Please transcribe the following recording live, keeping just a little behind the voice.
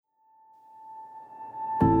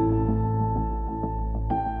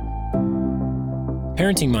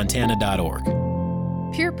ParentingMontana.org.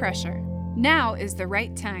 Peer pressure. Now is the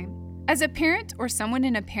right time. As a parent or someone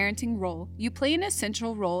in a parenting role, you play an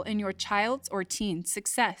essential role in your child's or teen's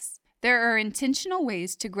success. There are intentional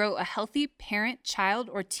ways to grow a healthy parent-child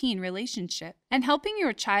or teen relationship, and helping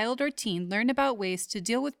your child or teen learn about ways to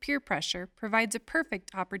deal with peer pressure provides a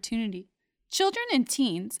perfect opportunity. Children and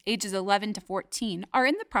teens, ages 11 to 14, are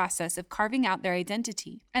in the process of carving out their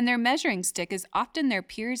identity, and their measuring stick is often their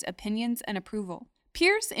peers' opinions and approval.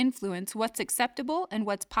 Peers influence what's acceptable and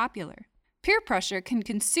what's popular. Peer pressure can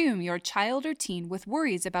consume your child or teen with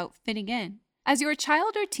worries about fitting in. As your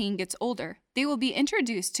child or teen gets older, they will be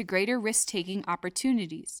introduced to greater risk-taking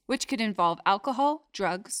opportunities, which could involve alcohol,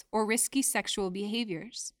 drugs, or risky sexual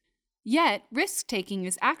behaviors. Yet, risk-taking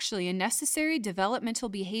is actually a necessary developmental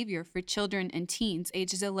behavior for children and teens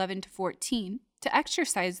ages 11 to 14 to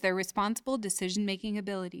exercise their responsible decision-making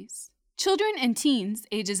abilities. Children and teens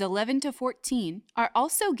ages 11 to 14 are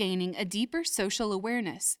also gaining a deeper social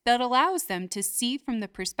awareness that allows them to see from the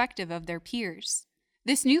perspective of their peers.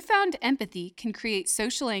 This newfound empathy can create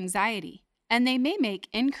social anxiety, and they may make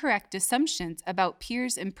incorrect assumptions about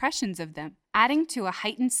peers' impressions of them, adding to a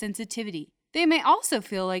heightened sensitivity. They may also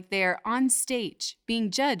feel like they are on stage,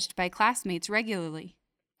 being judged by classmates regularly.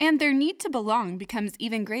 And their need to belong becomes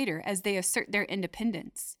even greater as they assert their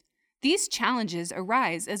independence. These challenges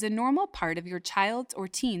arise as a normal part of your child's or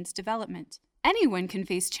teen's development. Anyone can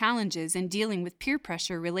face challenges in dealing with peer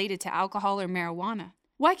pressure related to alcohol or marijuana.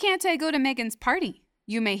 Why can't I go to Megan's party?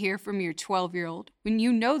 You may hear from your 12-year-old when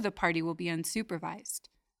you know the party will be unsupervised.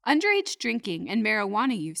 Underage drinking and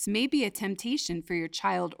marijuana use may be a temptation for your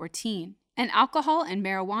child or teen, and alcohol and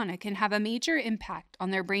marijuana can have a major impact on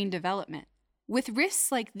their brain development. With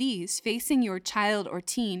risks like these facing your child or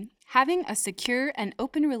teen, having a secure and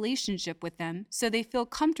open relationship with them so they feel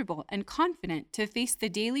comfortable and confident to face the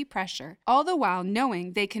daily pressure, all the while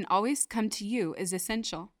knowing they can always come to you, is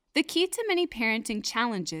essential. The key to many parenting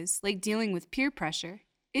challenges, like dealing with peer pressure,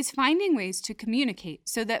 is finding ways to communicate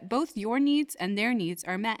so that both your needs and their needs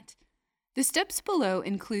are met. The steps below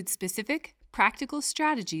include specific, practical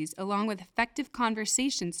strategies along with effective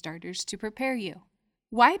conversation starters to prepare you.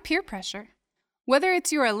 Why peer pressure? Whether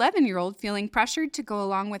it's your 11-year-old feeling pressured to go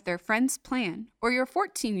along with their friend's plan, or your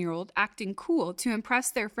 14-year-old acting cool to impress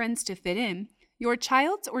their friends to fit in, your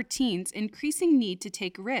child's or teen's increasing need to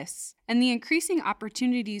take risks and the increasing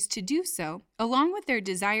opportunities to do so, along with their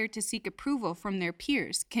desire to seek approval from their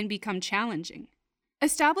peers, can become challenging.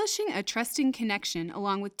 Establishing a trusting connection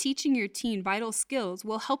along with teaching your teen vital skills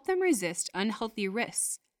will help them resist unhealthy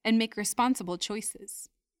risks and make responsible choices.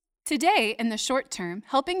 Today, in the short term,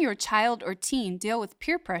 helping your child or teen deal with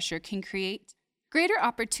peer pressure can create greater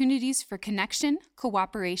opportunities for connection,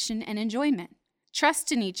 cooperation, and enjoyment.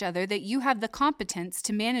 Trust in each other that you have the competence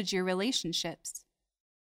to manage your relationships.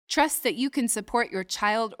 Trust that you can support your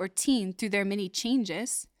child or teen through their many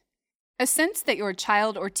changes. A sense that your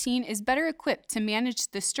child or teen is better equipped to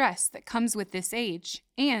manage the stress that comes with this age.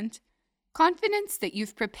 And confidence that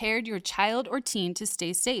you've prepared your child or teen to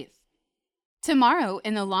stay safe. Tomorrow,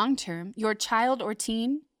 in the long term, your child or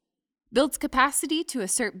teen builds capacity to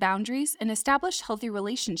assert boundaries and establish healthy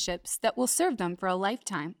relationships that will serve them for a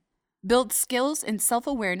lifetime. Builds skills in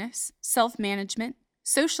self-awareness, self-management,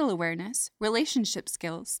 social awareness, relationship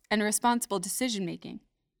skills, and responsible decision-making.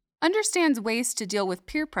 Understands ways to deal with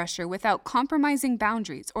peer pressure without compromising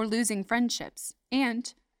boundaries or losing friendships,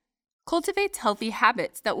 and cultivates healthy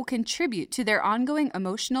habits that will contribute to their ongoing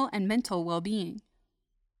emotional and mental well-being.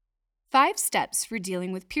 5 steps for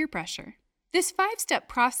dealing with peer pressure. This 5-step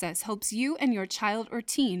process helps you and your child or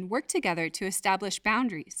teen work together to establish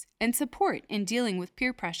boundaries and support in dealing with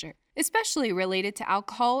peer pressure, especially related to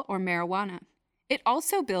alcohol or marijuana. It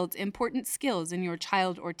also builds important skills in your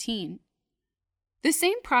child or teen. The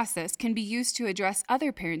same process can be used to address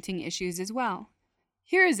other parenting issues as well.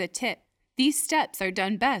 Here is a tip. These steps are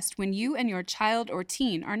done best when you and your child or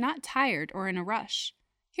teen are not tired or in a rush.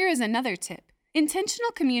 Here is another tip.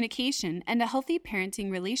 Intentional communication and a healthy parenting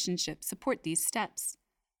relationship support these steps.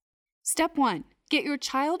 Step 1. Get your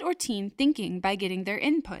child or teen thinking by getting their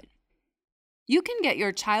input. You can get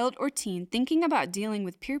your child or teen thinking about dealing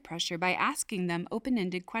with peer pressure by asking them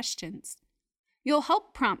open-ended questions. You'll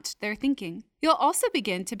help prompt their thinking. You'll also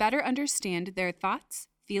begin to better understand their thoughts,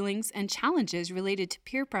 feelings, and challenges related to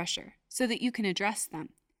peer pressure so that you can address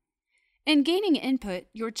them. In gaining input,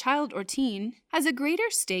 your child or teen has a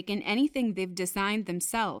greater stake in anything they've designed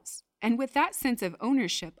themselves, and with that sense of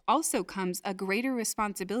ownership also comes a greater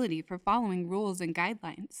responsibility for following rules and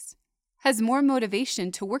guidelines. Has more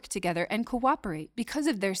motivation to work together and cooperate because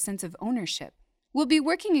of their sense of ownership. will be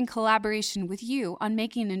working in collaboration with you on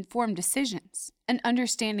making informed decisions and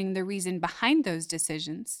understanding the reason behind those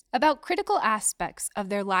decisions about critical aspects of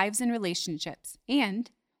their lives and relationships,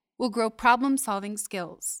 and will grow problem-solving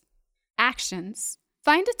skills. Actions.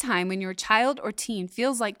 Find a time when your child or teen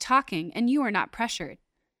feels like talking and you are not pressured.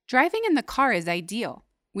 Driving in the car is ideal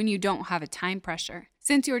when you don't have a time pressure,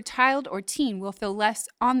 since your child or teen will feel less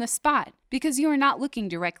on the spot because you are not looking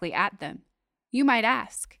directly at them. You might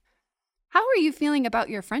ask, how are you feeling about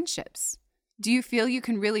your friendships? Do you feel you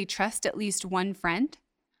can really trust at least one friend?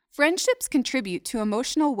 Friendships contribute to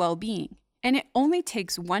emotional well-being, and it only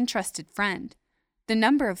takes one trusted friend. The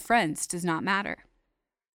number of friends does not matter.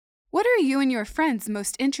 What are you and your friends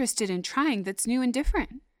most interested in trying that's new and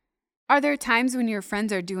different? Are there times when your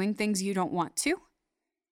friends are doing things you don't want to?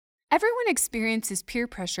 Everyone experiences peer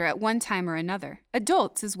pressure at one time or another,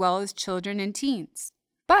 adults as well as children and teens.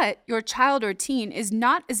 But your child or teen is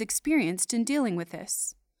not as experienced in dealing with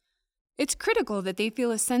this. It's critical that they feel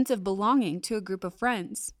a sense of belonging to a group of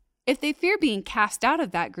friends. If they fear being cast out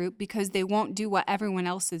of that group because they won't do what everyone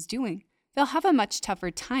else is doing, they'll have a much tougher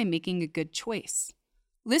time making a good choice.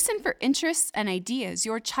 Listen for interests and ideas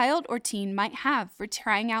your child or teen might have for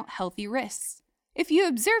trying out healthy risks. If you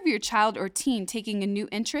observe your child or teen taking a new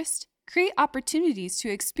interest, create opportunities to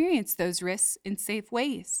experience those risks in safe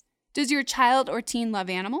ways. Does your child or teen love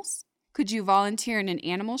animals? Could you volunteer in an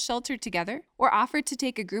animal shelter together or offer to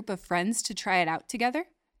take a group of friends to try it out together?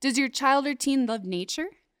 Does your child or teen love nature?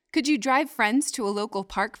 Could you drive friends to a local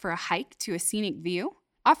park for a hike to a scenic view?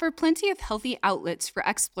 Offer plenty of healthy outlets for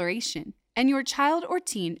exploration, and your child or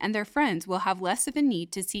teen and their friends will have less of a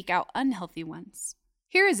need to seek out unhealthy ones.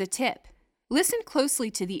 Here is a tip. Listen closely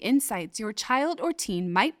to the insights your child or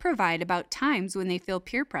teen might provide about times when they feel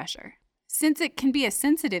peer pressure. Since it can be a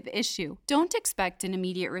sensitive issue, don't expect an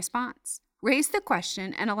immediate response. Raise the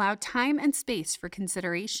question and allow time and space for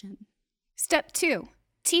consideration. Step 2.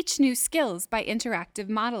 Teach new skills by interactive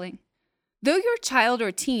modeling. Though your child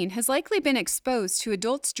or teen has likely been exposed to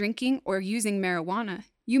adults drinking or using marijuana,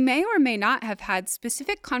 you may or may not have had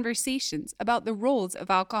specific conversations about the roles of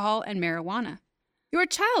alcohol and marijuana. Your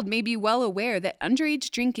child may be well aware that underage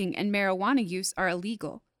drinking and marijuana use are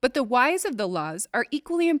illegal, but the whys of the laws are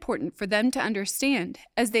equally important for them to understand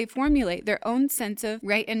as they formulate their own sense of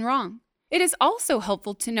right and wrong. It is also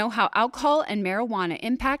helpful to know how alcohol and marijuana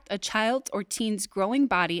impact a child's or teen's growing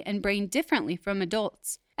body and brain differently from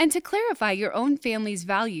adults. And to clarify your own family's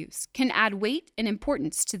values can add weight and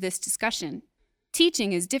importance to this discussion.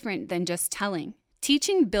 Teaching is different than just telling.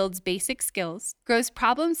 Teaching builds basic skills, grows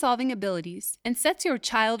problem-solving abilities, and sets your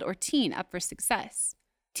child or teen up for success.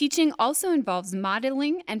 Teaching also involves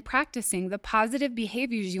modeling and practicing the positive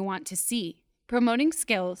behaviors you want to see, promoting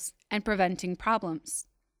skills, and preventing problems.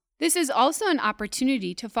 This is also an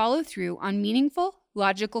opportunity to follow through on meaningful,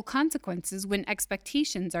 logical consequences when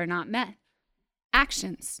expectations are not met.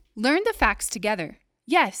 Actions. Learn the facts together.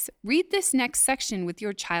 Yes, read this next section with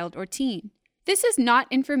your child or teen. This is not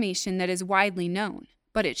information that is widely known,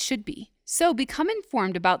 but it should be. So become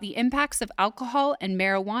informed about the impacts of alcohol and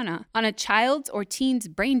marijuana on a child's or teen's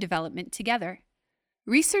brain development together.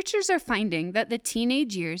 Researchers are finding that the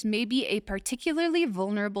teenage years may be a particularly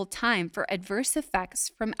vulnerable time for adverse effects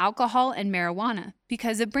from alcohol and marijuana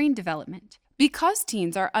because of brain development. Because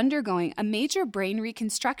teens are undergoing a major brain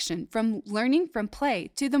reconstruction from learning from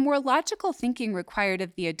play to the more logical thinking required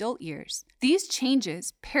of the adult years, these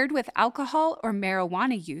changes, paired with alcohol or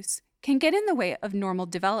marijuana use, can get in the way of normal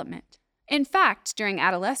development. In fact, during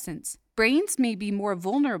adolescence, brains may be more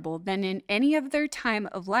vulnerable than in any other time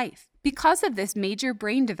of life because of this major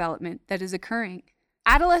brain development that is occurring.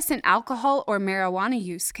 Adolescent alcohol or marijuana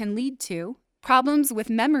use can lead to problems with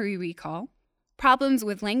memory recall, problems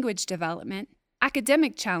with language development,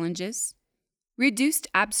 academic challenges, reduced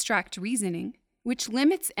abstract reasoning, which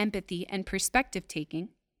limits empathy and perspective taking,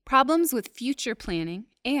 problems with future planning,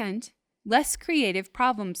 and less creative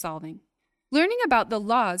problem solving. Learning about the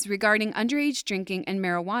laws regarding underage drinking and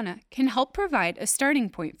marijuana can help provide a starting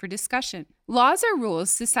point for discussion. Laws or rules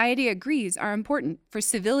society agrees are important for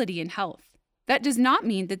civility and health. That does not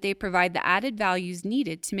mean that they provide the added values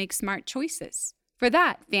needed to make smart choices. For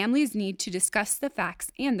that, families need to discuss the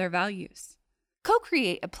facts and their values.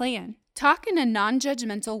 Co-create a plan. Talk in a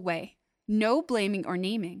non-judgmental way, no blaming or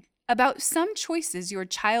naming, about some choices your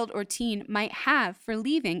child or teen might have for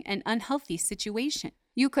leaving an unhealthy situation.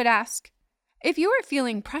 You could ask, if you are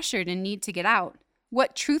feeling pressured and need to get out,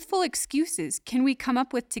 what truthful excuses can we come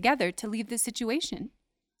up with together to leave the situation?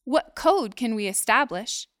 What code can we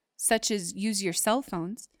establish, such as use your cell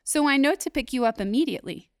phones, so I know to pick you up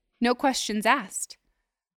immediately? No questions asked.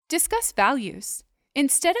 Discuss values.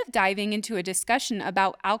 Instead of diving into a discussion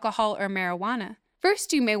about alcohol or marijuana,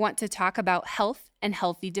 first you may want to talk about health and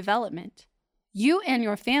healthy development. You and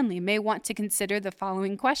your family may want to consider the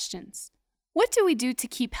following questions. What do we do to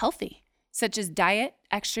keep healthy, such as diet,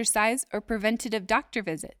 exercise, or preventative doctor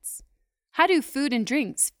visits? How do food and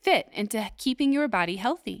drinks fit into keeping your body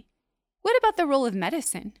healthy? What about the role of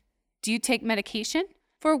medicine? Do you take medication?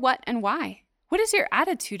 For what and why? What is your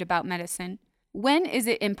attitude about medicine? When is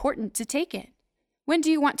it important to take it? When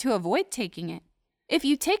do you want to avoid taking it? If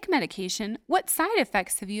you take medication, what side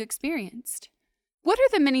effects have you experienced? What are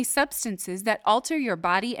the many substances that alter your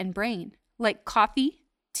body and brain, like coffee,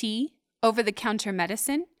 tea, over-the-counter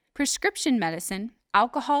medicine, prescription medicine,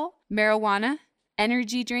 alcohol, marijuana,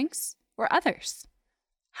 energy drinks, or others?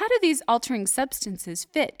 How do these altering substances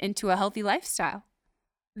fit into a healthy lifestyle?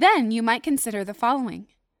 Then you might consider the following.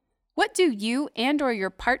 What do you and/or your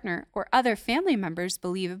partner or other family members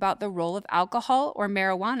believe about the role of alcohol or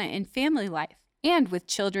marijuana in family life and with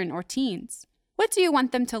children or teens? What do you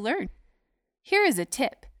want them to learn? Here is a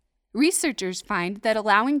tip. Researchers find that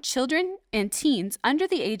allowing children and teens under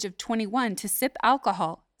the age of 21 to sip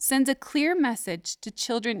alcohol sends a clear message to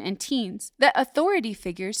children and teens that authority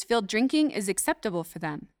figures feel drinking is acceptable for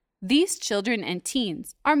them. These children and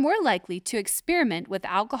teens are more likely to experiment with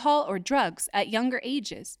alcohol or drugs at younger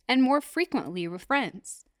ages and more frequently with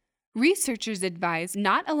friends. Researchers advise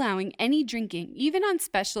not allowing any drinking even on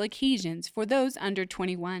special occasions for those under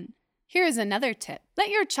 21. Here is another tip. Let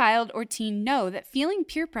your child or teen know that feeling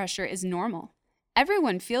peer pressure is normal.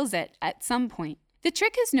 Everyone feels it at some point. The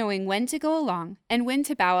trick is knowing when to go along and when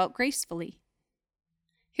to bow out gracefully.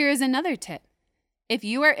 Here is another tip. If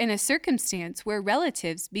you are in a circumstance where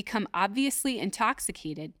relatives become obviously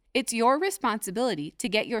intoxicated, it's your responsibility to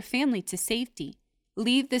get your family to safety.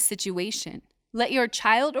 Leave the situation. Let your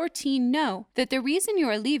child or teen know that the reason you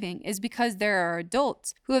are leaving is because there are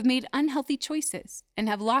adults who have made unhealthy choices and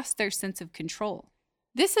have lost their sense of control.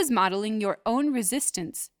 This is modeling your own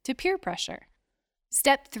resistance to peer pressure.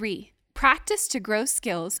 Step 3. Practice to grow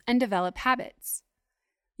skills and develop habits.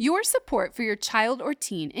 Your support for your child or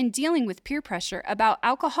teen in dealing with peer pressure about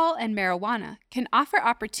alcohol and marijuana can offer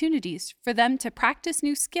opportunities for them to practice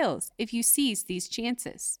new skills if you seize these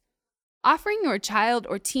chances. Offering your child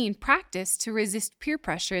or teen practice to resist peer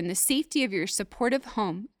pressure in the safety of your supportive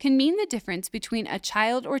home can mean the difference between a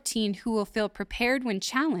child or teen who will feel prepared when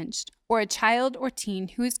challenged or a child or teen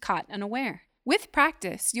who is caught unaware. With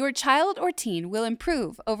practice, your child or teen will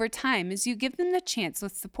improve over time as you give them the chance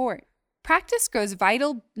with support. Practice grows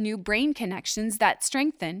vital new brain connections that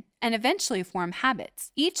strengthen and eventually form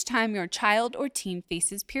habits each time your child or teen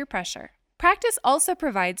faces peer pressure. Practice also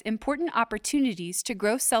provides important opportunities to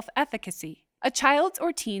grow self-efficacy. A child's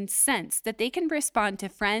or teen's sense that they can respond to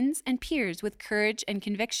friends and peers with courage and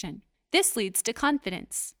conviction. This leads to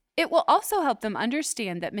confidence. It will also help them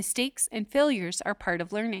understand that mistakes and failures are part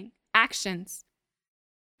of learning. Actions.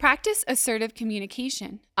 Practice assertive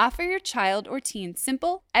communication. Offer your child or teen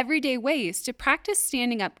simple, everyday ways to practice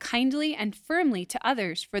standing up kindly and firmly to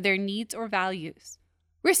others for their needs or values.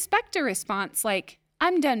 Respect a response like,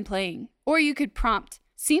 "I'm done playing," or you could prompt,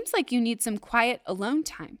 "Seems like you need some quiet alone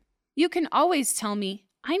time." You can always tell me,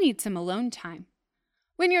 "I need some alone time."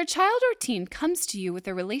 When your child or teen comes to you with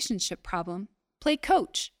a relationship problem, play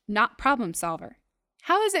coach, not problem solver.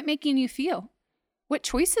 How is it making you feel? What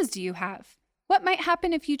choices do you have? What might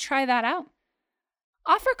happen if you try that out?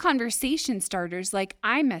 Offer conversation starters like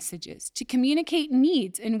iMessages to communicate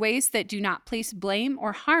needs in ways that do not place blame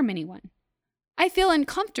or harm anyone. I feel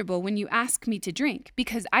uncomfortable when you ask me to drink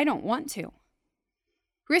because I don't want to.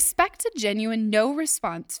 Respect a genuine no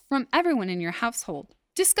response from everyone in your household.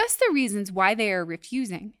 Discuss the reasons why they are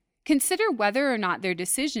refusing. Consider whether or not their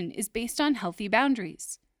decision is based on healthy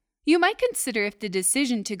boundaries. You might consider if the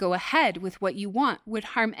decision to go ahead with what you want would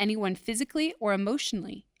harm anyone physically or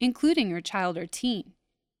emotionally, including your child or teen.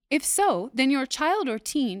 If so, then your child or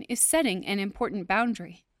teen is setting an important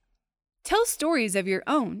boundary. Tell stories of your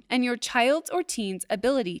own and your child's or teen's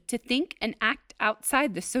ability to think and act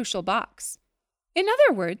outside the social box. In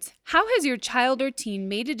other words, how has your child or teen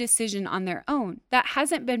made a decision on their own that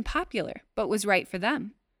hasn't been popular but was right for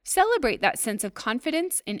them? Celebrate that sense of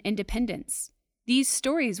confidence and independence. These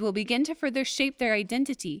stories will begin to further shape their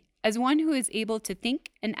identity as one who is able to think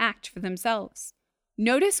and act for themselves.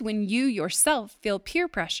 Notice when you yourself feel peer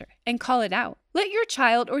pressure and call it out. Let your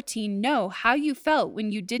child or teen know how you felt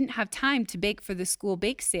when you didn't have time to bake for the school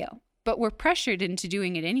bake sale, but were pressured into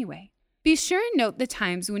doing it anyway. Be sure and note the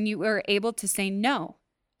times when you were able to say no,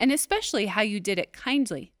 and especially how you did it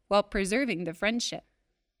kindly while preserving the friendship.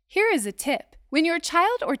 Here is a tip. When your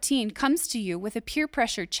child or teen comes to you with a peer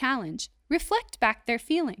pressure challenge, Reflect back their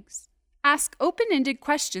feelings. Ask open-ended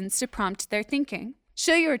questions to prompt their thinking.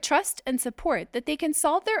 Show your trust and support that they can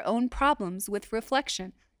solve their own problems with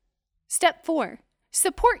reflection. Step 4.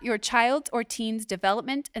 Support your child's or teen's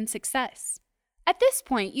development and success. At this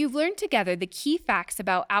point, you've learned together the key facts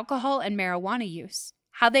about alcohol and marijuana use,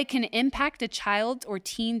 how they can impact a child's or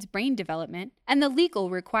teen's brain development, and the legal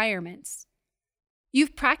requirements.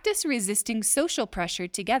 You've practiced resisting social pressure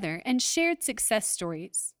together and shared success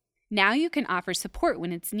stories. Now you can offer support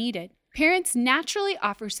when it's needed. Parents naturally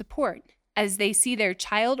offer support as they see their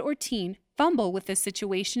child or teen fumble with a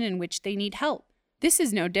situation in which they need help. This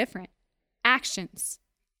is no different. Actions.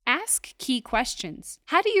 Ask key questions.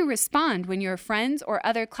 How do you respond when your friends or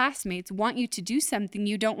other classmates want you to do something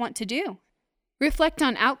you don't want to do? Reflect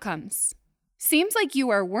on outcomes. Seems like you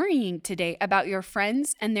are worrying today about your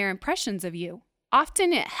friends and their impressions of you.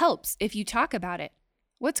 Often it helps if you talk about it.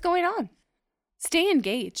 What's going on? Stay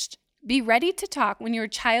engaged. Be ready to talk when your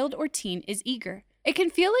child or teen is eager. It can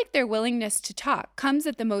feel like their willingness to talk comes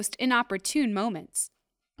at the most inopportune moments.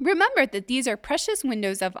 Remember that these are precious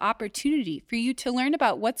windows of opportunity for you to learn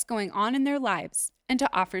about what's going on in their lives and to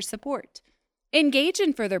offer support. Engage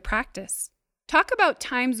in further practice. Talk about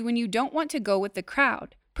times when you don't want to go with the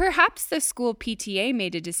crowd. Perhaps the school PTA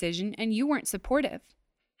made a decision and you weren't supportive.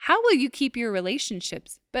 How will you keep your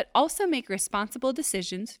relationships, but also make responsible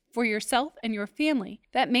decisions for yourself and your family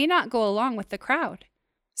that may not go along with the crowd?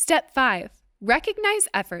 Step 5. Recognize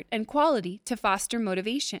effort and quality to foster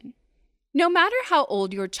motivation. No matter how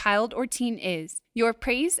old your child or teen is, your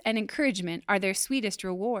praise and encouragement are their sweetest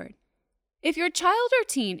reward. If your child or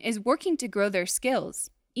teen is working to grow their skills,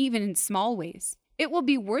 even in small ways, it will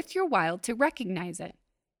be worth your while to recognize it.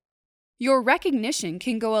 Your recognition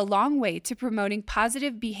can go a long way to promoting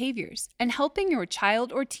positive behaviors and helping your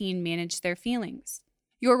child or teen manage their feelings.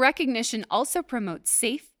 Your recognition also promotes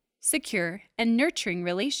safe, secure, and nurturing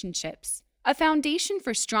relationships, a foundation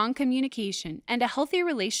for strong communication and a healthy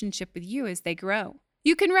relationship with you as they grow.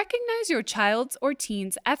 You can recognize your child's or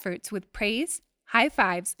teen's efforts with praise, high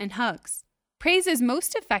fives, and hugs. Praise is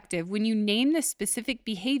most effective when you name the specific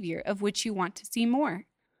behavior of which you want to see more.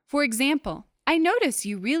 For example, I notice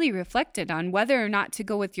you really reflected on whether or not to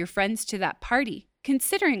go with your friends to that party,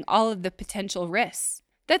 considering all of the potential risks.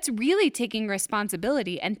 That's really taking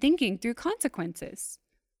responsibility and thinking through consequences.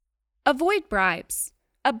 Avoid bribes.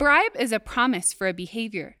 A bribe is a promise for a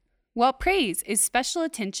behavior, while praise is special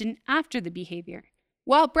attention after the behavior.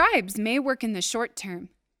 While bribes may work in the short term,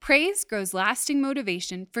 praise grows lasting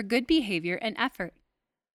motivation for good behavior and effort.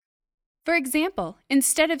 For example,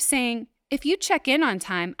 instead of saying, "If you check in on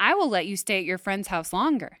time, I will let you stay at your friend's house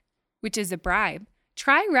longer," which is a bribe,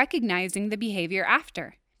 try recognizing the behavior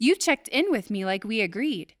after. "You checked in with me like we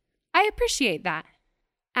agreed. I appreciate that."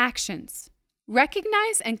 Actions.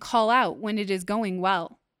 Recognize and call out when it is going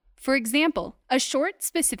well. For example, a short,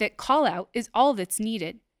 specific call out is all that's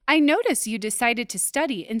needed. "I notice you decided to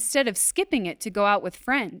study instead of skipping it to go out with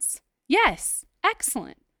friends." "Yes,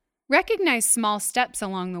 excellent." Recognize small steps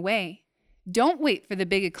along the way. Don't wait for the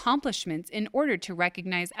big accomplishments in order to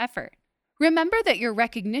recognize effort. Remember that your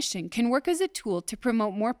recognition can work as a tool to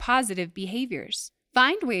promote more positive behaviors.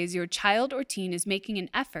 Find ways your child or teen is making an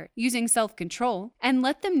effort using self-control and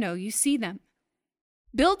let them know you see them.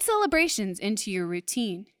 Build celebrations into your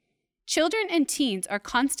routine. Children and teens are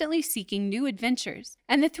constantly seeking new adventures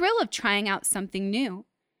and the thrill of trying out something new.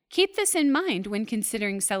 Keep this in mind when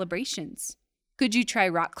considering celebrations. Could you try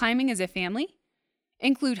rock climbing as a family?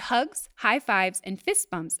 Include hugs, high fives, and fist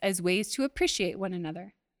bumps as ways to appreciate one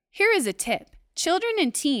another. Here is a tip. Children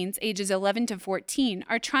and teens ages 11 to 14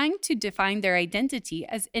 are trying to define their identity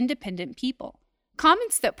as independent people.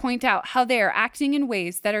 Comments that point out how they are acting in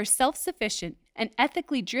ways that are self-sufficient and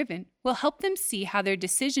ethically driven will help them see how their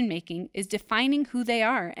decision-making is defining who they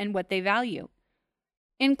are and what they value.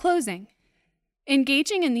 In closing,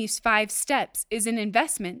 engaging in these 5 steps is an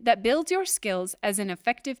investment that builds your skills as an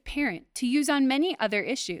effective parent to use on many other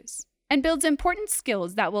issues, and builds important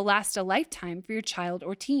skills that will last a lifetime for your child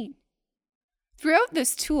or teen. Throughout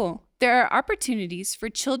this tool, there are opportunities for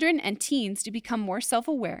children and teens to become more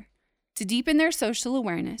self-aware, to deepen their social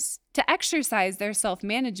awareness, to exercise their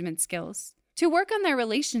self-management skills, to work on their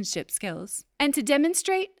relationship skills, and to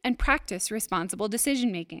demonstrate and practice responsible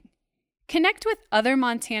decision-making. Connect with other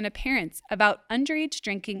Montana parents about underage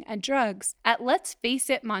drinking and drugs at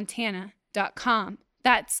letsfaceitmontana.com.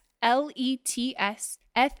 That's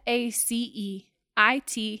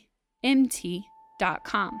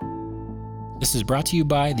LETSFACEITMT.com. This is brought to you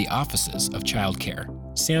by the Offices of Child Care,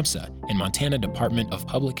 SAMHSA, and Montana Department of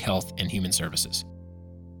Public Health and Human Services.